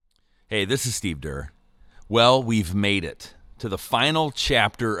Hey, this is Steve Durr. Well, we've made it to the final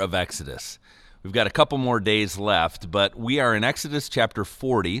chapter of Exodus. We've got a couple more days left, but we are in Exodus chapter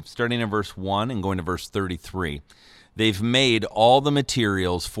 40, starting in verse 1 and going to verse 33. They've made all the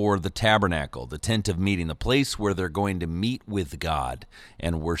materials for the tabernacle, the tent of meeting, the place where they're going to meet with God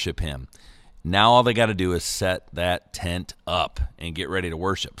and worship Him. Now all they got to do is set that tent up and get ready to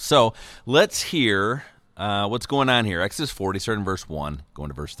worship. So let's hear what's going on here. Exodus 40, starting in verse 1, going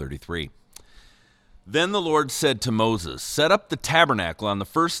to verse 33. Then the Lord said to Moses, "Set up the tabernacle on the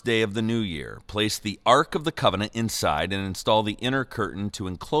first day of the new year. Place the ark of the covenant inside and install the inner curtain to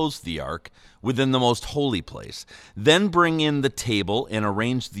enclose the ark within the most holy place. Then bring in the table and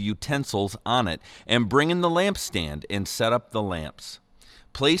arrange the utensils on it, and bring in the lampstand and set up the lamps.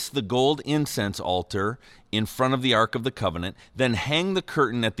 Place the gold incense altar in front of the Ark of the Covenant, then hang the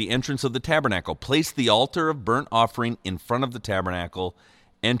curtain at the entrance of the tabernacle. Place the altar of burnt offering in front of the tabernacle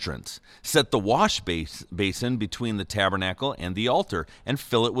entrance. Set the wash basin between the tabernacle and the altar, and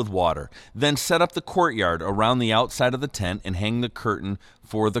fill it with water. Then set up the courtyard around the outside of the tent, and hang the curtain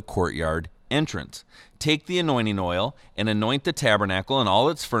for the courtyard entrance. Take the anointing oil and anoint the tabernacle and all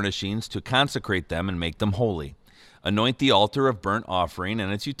its furnishings to consecrate them and make them holy. Anoint the altar of burnt offering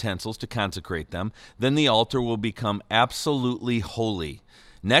and its utensils to consecrate them. Then the altar will become absolutely holy.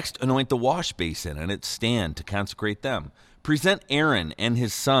 Next, anoint the wash basin and its stand to consecrate them. Present Aaron and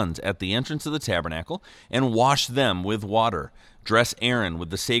his sons at the entrance of the tabernacle and wash them with water. Dress Aaron with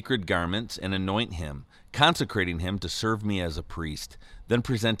the sacred garments and anoint him, consecrating him to serve me as a priest. Then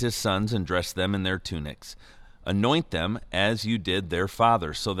present his sons and dress them in their tunics. Anoint them as you did their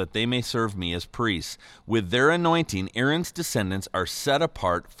father, so that they may serve me as priests. With their anointing, Aaron's descendants are set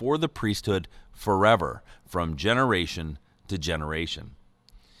apart for the priesthood forever, from generation to generation."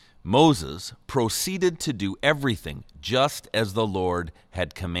 Moses proceeded to do everything just as the Lord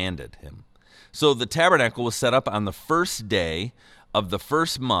had commanded him. So the tabernacle was set up on the first day of the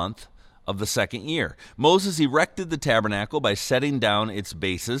first month of the second year. Moses erected the tabernacle by setting down its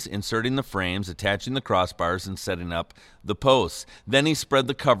bases, inserting the frames, attaching the crossbars, and setting up the posts. Then he spread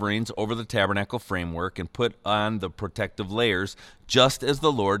the coverings over the tabernacle framework and put on the protective layers, just as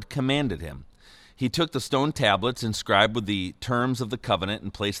the Lord commanded him. He took the stone tablets inscribed with the terms of the covenant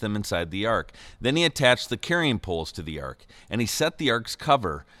and placed them inside the ark. Then he attached the carrying poles to the ark, and he set the ark's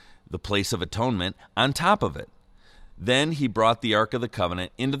cover, the place of atonement, on top of it. Then he brought the Ark of the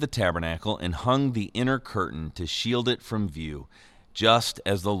Covenant into the tabernacle and hung the inner curtain to shield it from view, just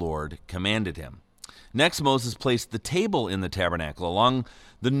as the Lord commanded him. Next, Moses placed the table in the tabernacle along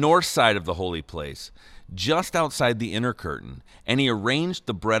the north side of the holy place, just outside the inner curtain, and he arranged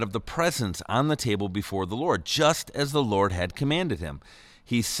the bread of the presence on the table before the Lord, just as the Lord had commanded him.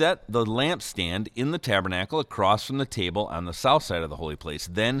 He set the lampstand in the tabernacle across from the table on the south side of the holy place.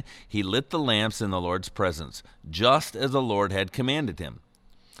 Then he lit the lamps in the Lord's presence, just as the Lord had commanded him.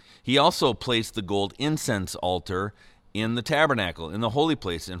 He also placed the gold incense altar in the tabernacle, in the holy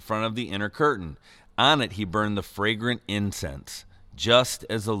place, in front of the inner curtain. On it he burned the fragrant incense, just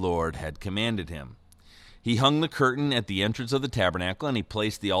as the Lord had commanded him. He hung the curtain at the entrance of the tabernacle, and he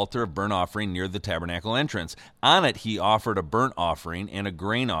placed the altar of burnt offering near the tabernacle entrance. On it he offered a burnt offering and a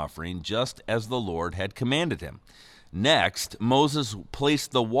grain offering, just as the Lord had commanded him. Next, Moses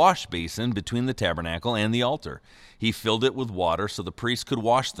placed the wash basin between the tabernacle and the altar. He filled it with water so the priests could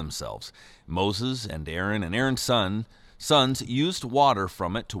wash themselves. Moses and Aaron's sons used water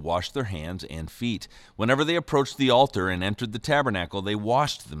from it to wash their hands and feet. Whenever they approached the altar and entered the tabernacle, they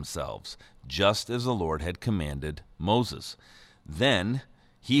washed themselves, just as the Lord had commanded Moses. Then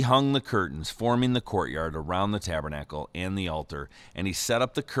he hung the curtains, forming the courtyard around the tabernacle and the altar, and he set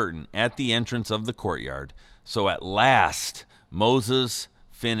up the curtain at the entrance of the courtyard. So at last, Moses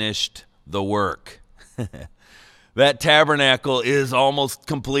finished the work. That tabernacle is almost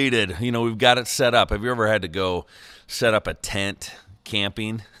completed. We've got it set up. Have you ever had to go set up a tent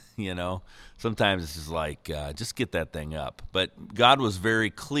camping? Sometimes it's just like, just get that thing up. But God was very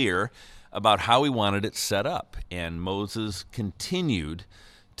clear about how he wanted it set up, and Moses continued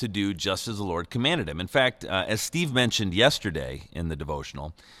to do just as the Lord commanded him. In fact, as Steve mentioned yesterday in the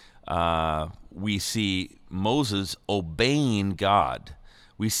devotional, we see Moses obeying God.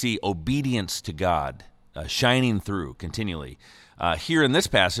 We see obedience to God shining through continually. Here in this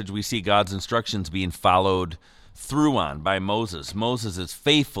passage, we see God's instructions being followed through on by Moses. Moses is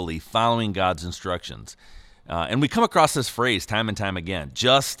faithfully following God's instructions. And we come across this phrase time and time again,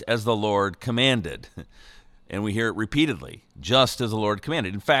 just as the Lord commanded. And we hear it repeatedly, just as the Lord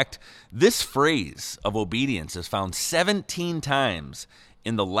commanded. In fact, this phrase of obedience is found 17 times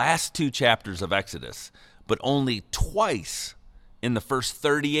in the last two chapters of Exodus, but only twice in the first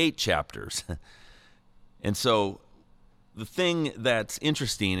 38 chapters. And so the thing that's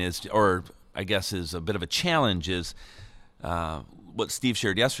interesting is, or I guess is a bit of a challenge, is what Steve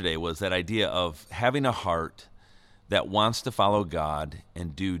shared yesterday was that idea of having a heart that wants to follow God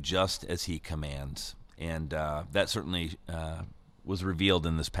and do just as he commands. And that certainly was revealed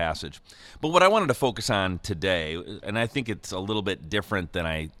in this passage. But what I wanted to focus on today, and I think it's a little bit different than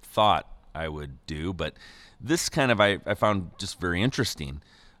I thought I would do, but this kind of I found just very interesting.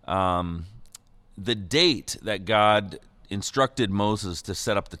 The date that God instructed Moses to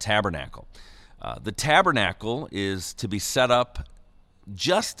set up the tabernacle. The tabernacle is to be set up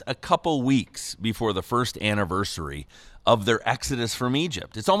just a couple weeks before the first anniversary of their exodus from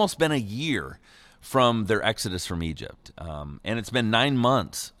Egypt. It's almost been a year from their exodus from Egypt. And it's been 9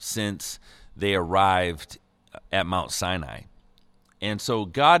 months since they arrived at Mount Sinai. And so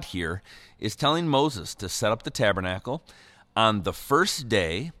God here is telling Moses to set up the tabernacle on the first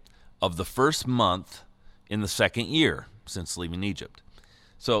day of the first month in the second year since leaving Egypt.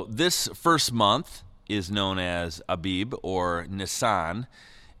 So this first month is known as Abib or Nisan,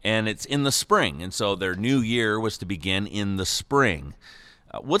 and it's in the spring. And so their new year was to begin in the spring.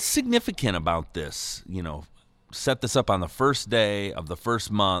 What's significant about this? Set this up on the first day of the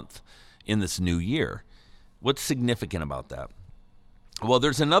first month in this new year. What's significant about that? Well,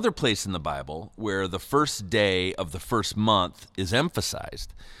 there's another place in the Bible where the first day of the first month is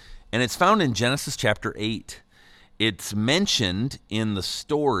emphasized, and it's found in Genesis chapter 8. It's mentioned in the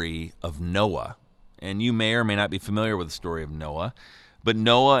story of Noah, and you may or may not be familiar with the story of Noah, but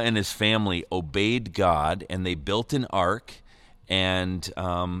Noah and his family obeyed God, and they built an ark, and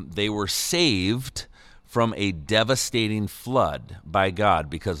they were saved from a devastating flood by God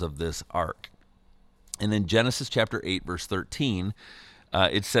because of this ark. And in Genesis chapter 8, verse 13,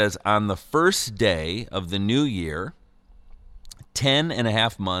 it says, on the first day of the new year,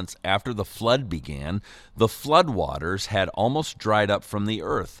 10.5 months after the flood began, the flood waters had almost dried up from the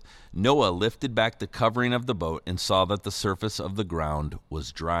earth. Noah lifted back the covering of the boat and saw that the surface of the ground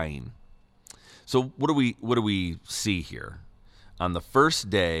was drying. So what do we see here? On the first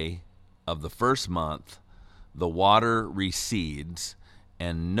day of the first month, the water recedes,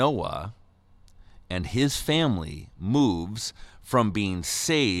 and Noah and his family moves from being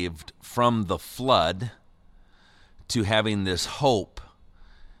saved from the flood to having this hope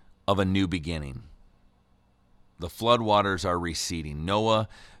of a new beginning. The flood waters are receding. Noah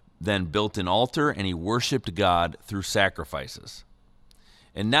then built an altar, and he worshiped God through sacrifices.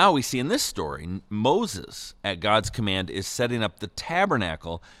 And now we see in this story, Moses, at God's command, is setting up the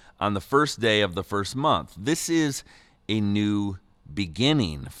tabernacle on the first day of the first month. This is a new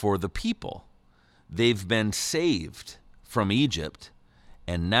beginning for the people. They've been saved from Egypt,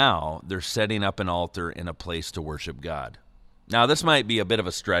 and now they're setting up an altar in a place to worship God. Now, this might be a bit of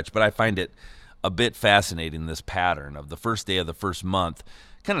a stretch, but I find it a bit fascinating, this pattern of the first day of the first month,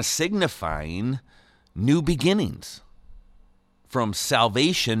 kind of signifying new beginnings. From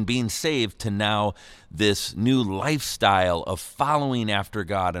salvation, being saved, to now this new lifestyle of following after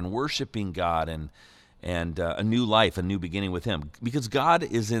God and worshiping God and a new life, a new beginning with Him. Because God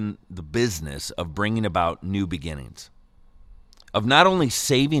is in the business of bringing about new beginnings, of not only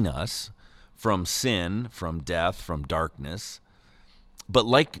saving us from sin, from death, from darkness, but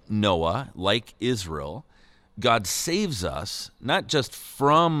like Noah, like Israel, God saves us not just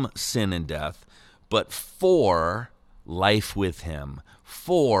from sin and death, but for life with Him,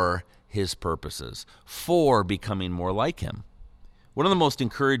 for His purposes, for becoming more like Him. One of the most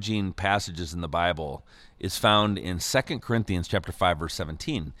encouraging passages in the Bible is found in 2 Corinthians chapter 5, verse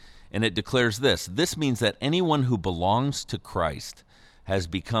 17, and it declares this: this means that anyone who belongs to Christ has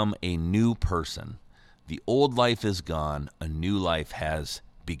become a new person. The old life is gone, a new life has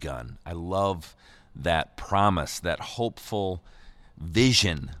begun. I love that promise, that hopeful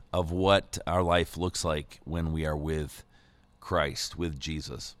vision of what our life looks like when we are with Christ, with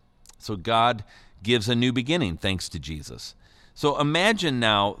Jesus. So God gives a new beginning thanks to Jesus. So imagine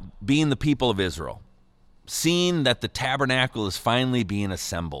now being the people of Israel, seeing that the tabernacle is finally being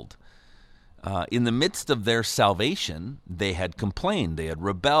assembled. In the midst of their salvation, they had complained, they had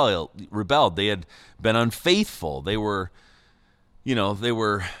rebelled, they had been unfaithful, they were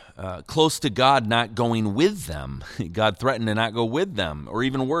close to God not going with them. God threatened to not go with them, or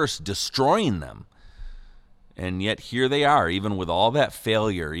even worse, destroying them. And yet here they are, even with all that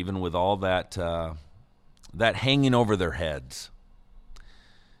failure, even with all that hanging over their heads.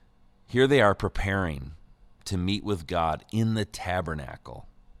 Here they are preparing to meet with God in the tabernacle,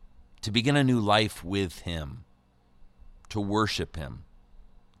 to begin a new life with Him, to worship Him,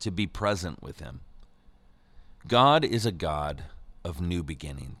 to be present with Him. God is a God of new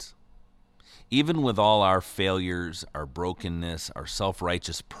beginnings. Even with all our failures, our brokenness, our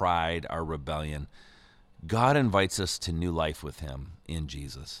self-righteous pride, our rebellion, God invites us to new life with him in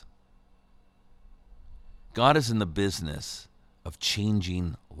Jesus. God is in the business of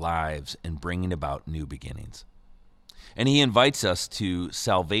changing lives and bringing about new beginnings. And he invites us to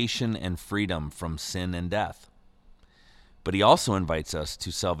salvation and freedom from sin and death. But he also invites us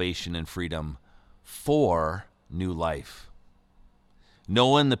to salvation and freedom for new life.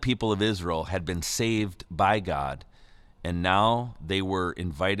 Noah and the people of Israel had been saved by God, and now they were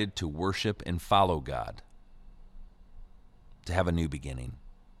invited to worship and follow God, to have a new beginning.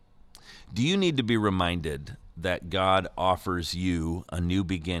 Do you need to be reminded that God offers you a new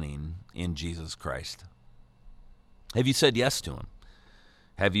beginning in Jesus Christ? Have you said yes to him?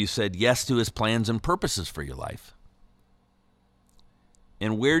 Have you said yes to his plans and purposes for your life?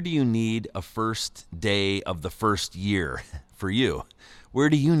 And where do you need a first day of the first year for you? Where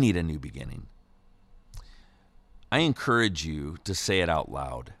do you need a new beginning? I encourage you to say it out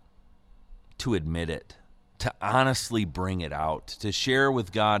loud, to admit it, to honestly bring it out, to share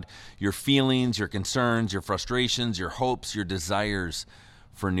with God your feelings, your concerns, your frustrations, your hopes, your desires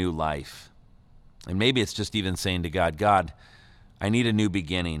for new life. And maybe it's just even saying to God, God, I need a new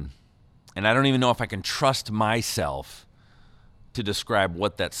beginning, and I don't even know if I can trust myself to describe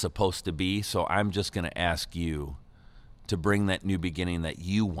what that's supposed to be, so I'm just going to ask you to bring that new beginning that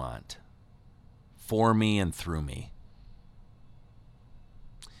you want for me and through me.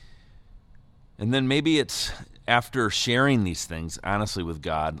 And then maybe it's after sharing these things honestly with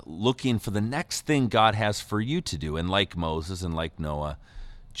God, looking for the next thing God has for you to do, and like Moses and like Noah,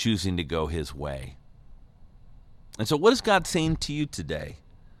 choosing to go his way. And so what is God saying to you today?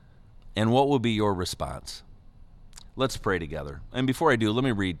 And what will be your response? Let's pray together. And before I do, let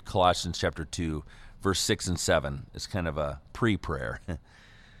me read Colossians chapter 2, verse 6 and 7. It's kind of a pre-prayer. It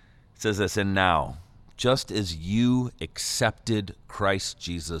says this, and now, just as you accepted Christ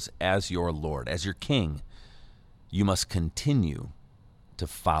Jesus as your Lord, as your King, you must continue to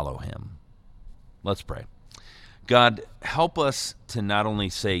follow him. Let's pray. God, help us to not only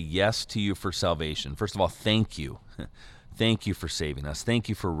say yes to you for salvation. First of all, thank you. Thank you for saving us. Thank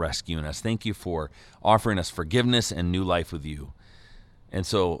you for rescuing us. Thank you for offering us forgiveness and new life with you. And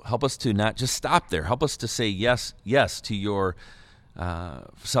so help us to not just stop there. Help us to say yes to your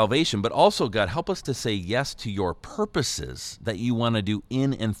salvation, but also, God, help us to say yes to your purposes that you want to do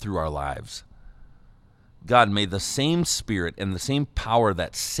in and through our lives. God, may the same Spirit and the same power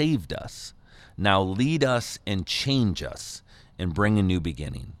that saved us now lead us and change us and bring a new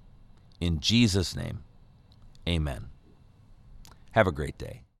beginning. In Jesus' name, amen. Have a great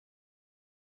day.